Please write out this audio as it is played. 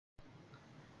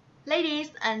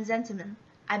Ladies and gentlemen,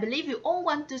 I believe you all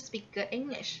want to speak good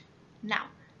English. Now,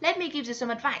 let me give you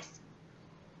some advice.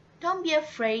 Don't be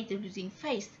afraid of losing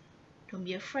face. Don't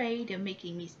be afraid of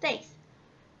making mistakes.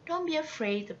 Don't be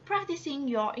afraid of practicing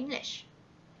your English.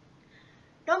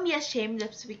 Don't be ashamed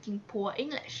of speaking poor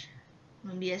English.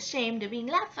 Don't be ashamed of being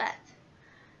laughed at.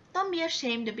 Don't be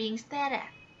ashamed of being stared at.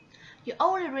 Your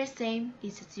only reason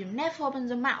is that you never open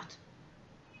your mouth.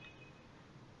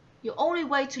 Your only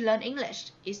way to learn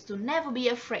English is to never be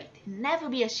afraid, never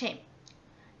be ashamed.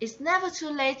 It's never too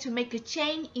late to make a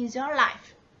change in your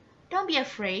life. Don't be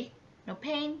afraid. No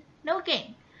pain, no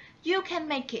gain. You can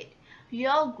make it.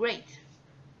 You're great.